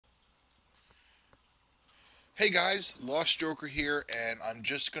Hey guys, Lost Joker here, and I'm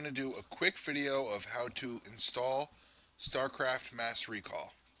just going to do a quick video of how to install Starcraft Mass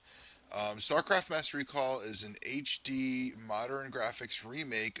Recall. Starcraft Mass Recall is an HD modern graphics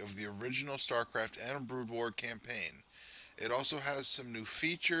remake of the original Starcraft and Brood War campaign. It also has some new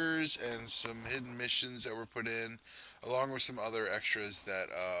features and some hidden missions that were put in, along with some other extras that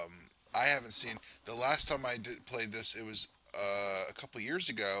I haven't seen. The last time I played this, it was a couple years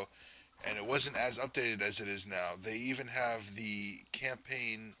ago, and it wasn't as updated as it is now. They even have the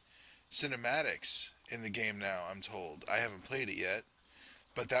campaign cinematics in the game now, I'm told. I haven't played it yet,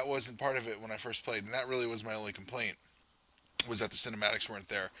 but that wasn't part of it when I first played, and that really was my only complaint, was that the cinematics weren't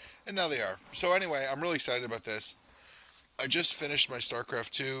there, and now they are. So anyway, I'm really excited about this. I just finished my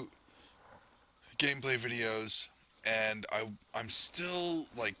StarCraft 2 gameplay videos, and I'm still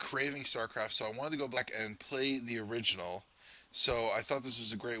like craving StarCraft, so I wanted to go back and play the original. So I thought this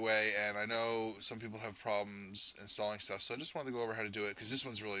was a great way, and I know some people have problems installing stuff, so I just wanted to go over how to do it, because this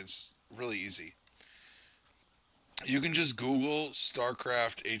one's really easy. You can just Google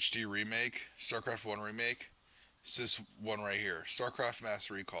StarCraft HD Remake, StarCraft 1 Remake. It's this one right here, StarCraft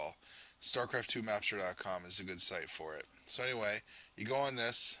Mass Recall. StarCraft2Mapster.com is a good site for it. So anyway, you go on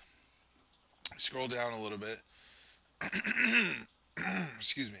this, scroll down a little bit,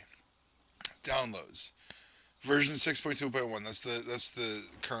 excuse me, downloads. Version 6.2.1, that's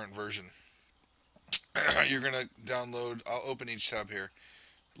the current version. You're going to download, I'll open each tab here.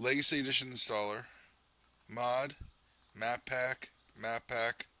 Legacy Edition Installer, Mod, Map Pack,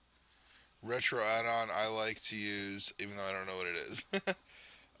 Retro Add-on I like to use, even though I don't know what it is.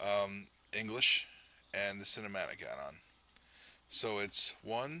 English, and the Cinematic Add-on. So it's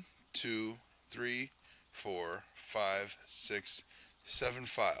 1, 2, 3, 4, 5, 6, 7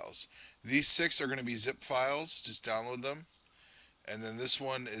 files. These 6 are going to be zip files, just download them. And then this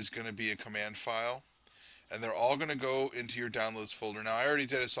one is going to be a command file. And they're all going to go into your downloads folder. Now I already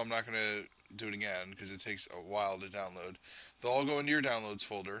did it, so I'm not going to do it again because it takes a while to download. They'll all go into your downloads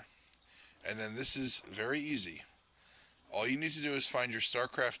folder. And then this is very easy. All you need to do is find your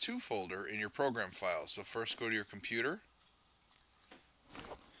StarCraft 2 folder in your program files. So first go to your computer.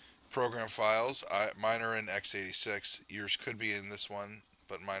 Program files, mine are in x86, yours could be in this one,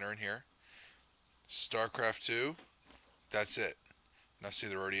 but mine are in here. StarCraft 2, that's it. Now see,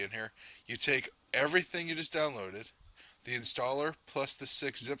 they're already in here. You take everything you just downloaded, the installer plus the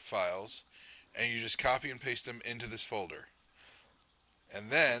 6 zip files, and you just copy and paste them into this folder. And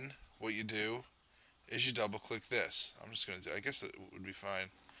then what you do is you double click this. I'm just going to do, I guess it would be fine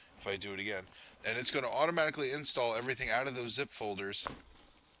if I do it again. And it's going to automatically install everything out of those zip folders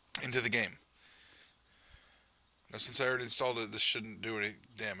into the game. Now since I already installed it, this shouldn't do any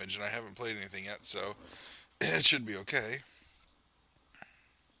damage, and I haven't played anything yet, so it should be okay.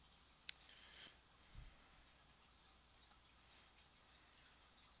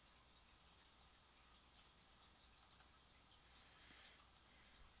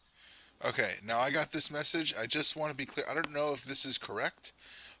 Okay, now I got this message. I just want to be clear. I don't know if this is correct,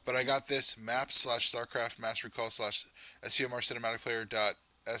 but I got this map/StarCraft Mass Recall /SCMR Cinematic Player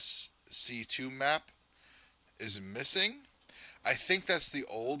 .sc2 map is missing. I think that's the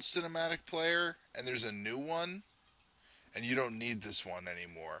old cinematic player, and there's a new one, and you don't need this one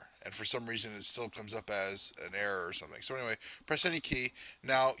anymore. And for some reason, it still comes up as an error or something. So anyway, press any key.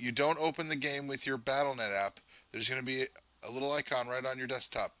 Now, you don't open the game with your BattleNet app. There's going to be a little icon right on your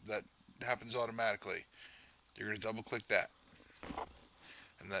desktop that happens automatically. You're going to double click that,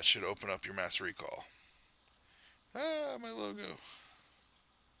 and that should open up your Mass Recall. Ah, my logo.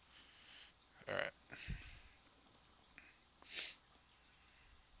 Alright.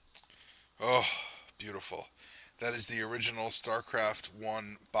 Oh, beautiful. That is the original StarCraft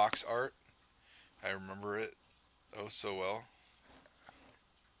 1 box art. I remember it oh so well.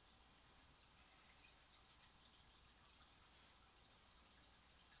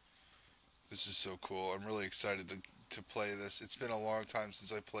 This is so cool. I'm really excited to play this. It's been a long time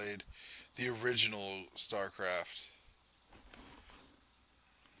since I played the original StarCraft.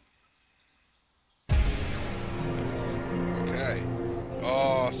 Okay.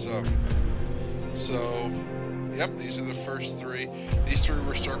 Awesome. So, yep, these are the first 3. These 3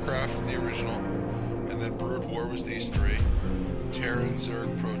 were StarCraft, the original. And then Brood War was these 3. Terran,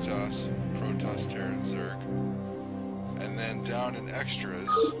 Zerg, Protoss. Protoss, Terran, Zerg. And then down in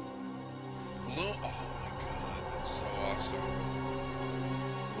extras... oh my god, that's so awesome.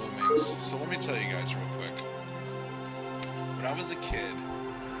 Loomings. So let me tell you guys real quick. When I was a kid,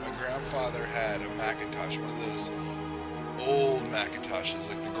 my grandfather had a Macintosh, one of those old Macintoshes,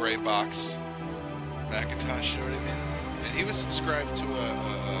 like the gray box Macintosh, you know what I mean? And he was subscribed to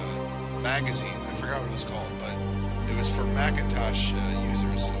a magazine, I forgot forgot what it was called, but it was for Macintosh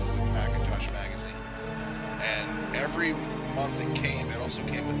users. It was a Macintosh magazine. And every month it came, it also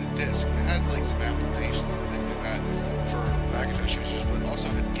came with a disc. It had like some applications and things like that for Macintosh users, but it also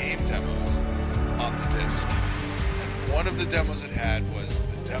had game demos on the disc. And one of the demos it had was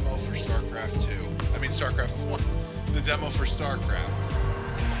the demo for Starcraft 2. I mean Starcraft 1. The demo for Starcraft.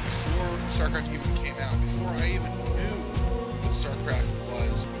 Before Starcraft even came out, before I even knew what Starcraft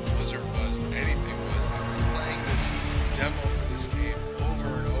was, what Blizzard was, what anything was, I was playing this demo for this game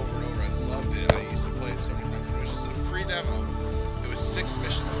over and over and over. I loved it. I used to play it so many times, and it was just a free demo. It was 6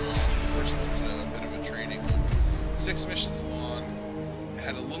 missions long. The first one's a bit of a training one. 6 missions long. It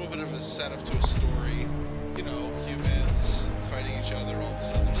had a little bit of a setup to a story. You know, humans fighting each other. All of a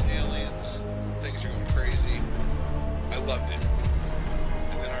sudden there's aliens. Things are going crazy. I loved it.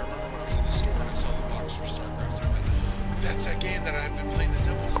 And then I remember when I was in the store and I saw the box for Starcraft, and I went, that's that game that I've been playing the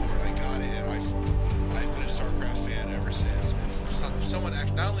demo for, and I got it, and I've been a Starcraft fan ever since. And someone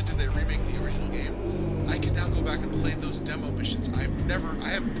actually, not only did they remake the original game, I can now go back and play those demo missions. I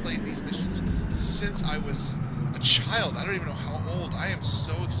haven't played these missions since I was a child. I don't even know how old. I am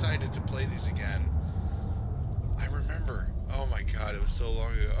so excited to play these again. I remember. Oh my god, it was so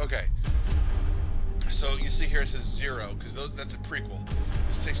long ago. Okay. So you see here it says 0, because that's a prequel.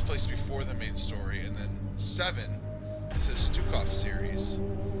 This takes place before the main story. And then 7, it says Stukov series,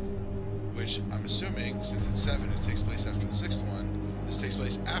 which I'm assuming, since it's 7, it takes place after the 6th one. This takes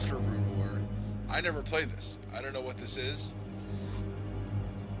place after Brood War. I never played this. I don't know what this is.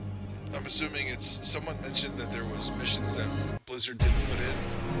 I'm assuming it's, someone mentioned that there was missions that Blizzard didn't put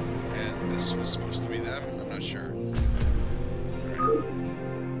in, and this was supposed to be them. I'm not sure. Alright.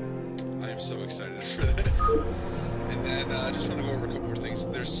 I am so excited for this. And then I just want to go over a couple more things.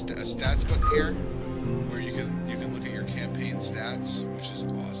 There's a stats button here where you can look at your campaign stats, which is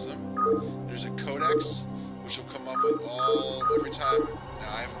awesome. There's a codex, which will come up with every time. Now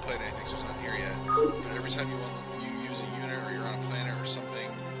I haven't played anything, so it's not here yet. But every time you use a unit or you're on a planet or something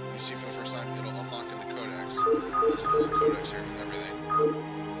you see for the first time, it'll unlock in the codex. There's a whole codex here with everything.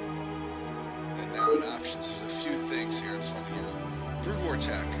 And now in options, there's a few things here. I just want to go over them. Brood War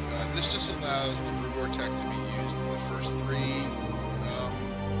tech. This just allows the Brood War tech to be used in the first 3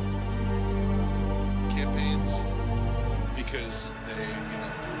 campaigns, because they,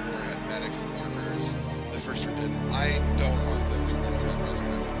 Brood War had medics and lurkers. The first 3 didn't. I don't want those things. I'd rather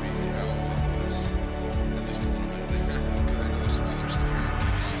have it be how it was, at least a little bit, because I know there's some other stuff here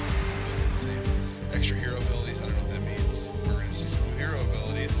looking the same. Extra hero abilities. I don't know what that means. We're going to see some new hero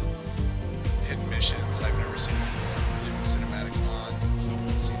abilities. Hidden missions I've never seen before. Leaving cinematics on, so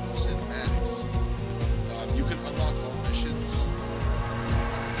we'll see those cinematics. You can unlock all missions.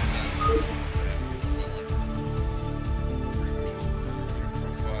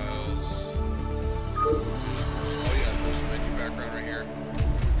 Profiles. Oh yeah, there's a menu background right here.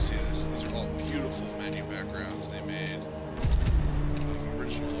 See this? These are all beautiful menu backgrounds they made of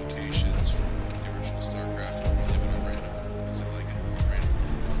original locations from the original Starcraft. I'm gonna leave it on random because I like it on random.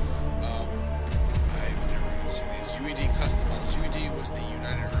 I've never even seen these. UED custom models. UED was the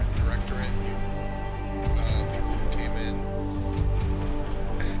United Earth Directorate. People who came in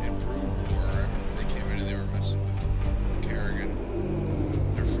Brood War. I remember they came in and they were messing with Kerrigan.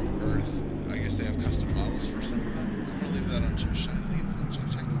 They're from Earth. I guess they have custom models for some of them. I'm gonna leave that on check. Should I leave it on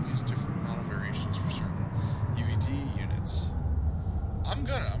check to use different model variations for certain UED units? I'm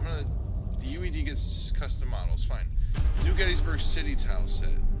gonna. The UED gets custom models. Fine. New Gettysburg City tile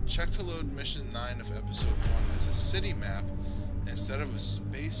set. Check to load mission 9 of episode 1 as a city map instead of a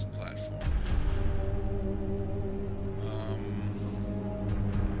space platform.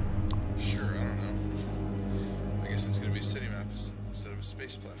 Sure, I don't know. I guess it's going to be a city map instead of a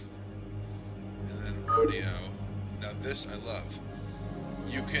space platform. And then audio. Now this I love.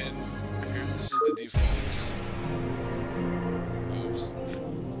 You can, here, this is the defaults. Oops.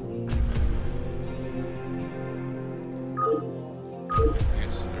 I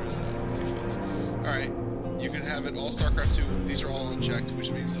guess there is no defaults. Alright, you can have it all Starcraft 2. These are all unchecked, which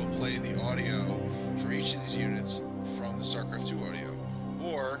means they'll play the audio for each of these units from the Starcraft 2 audio.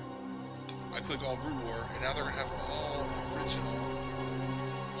 Or, I click all Brood War, and now they're going to have all original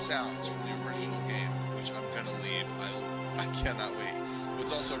sounds from the original game, which I'm going to leave. I cannot wait.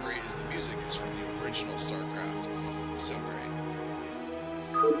 What's also great is the music is from the original Starcraft. So great.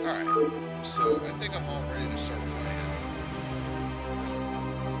 Alright, so I think I'm all ready to start playing.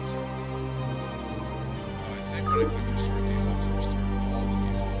 I think when I click restore defaults, it restored all the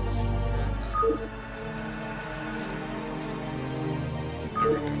defaults. There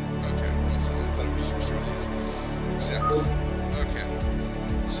we go. Okay, we're all set. I thought it would just restore these. Accept. Okay.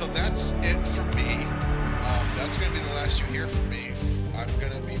 So that's it for me.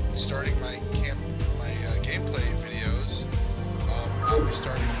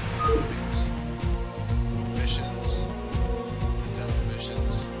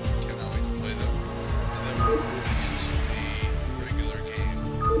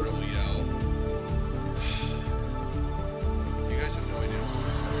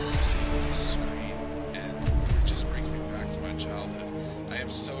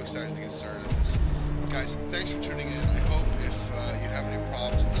 so excited to get started on this. Guys, thanks for tuning in. I hope if you have any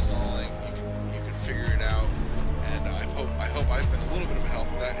problems installing, you can figure it out. And I hope I've been a little bit of a help.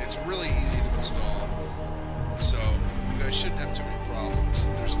 That it's really easy to install, so you guys shouldn't have too many problems.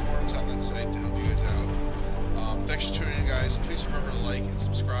 There's forums on that site to help you guys out. Thanks for tuning in, guys. Please remember to like and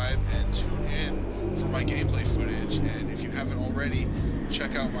subscribe and tune in for my gameplay footage. And if you haven't already,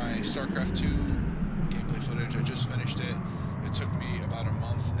 check out my Starcraft 2 gameplay footage. I just finished it. It took me about a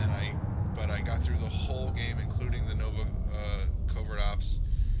month, but I got through the whole game, including the Nova covert ops.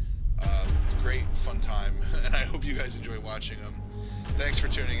 Great fun time, and I hope you guys enjoy watching them. Thanks for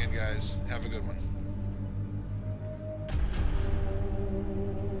tuning in, guys. Have a good one.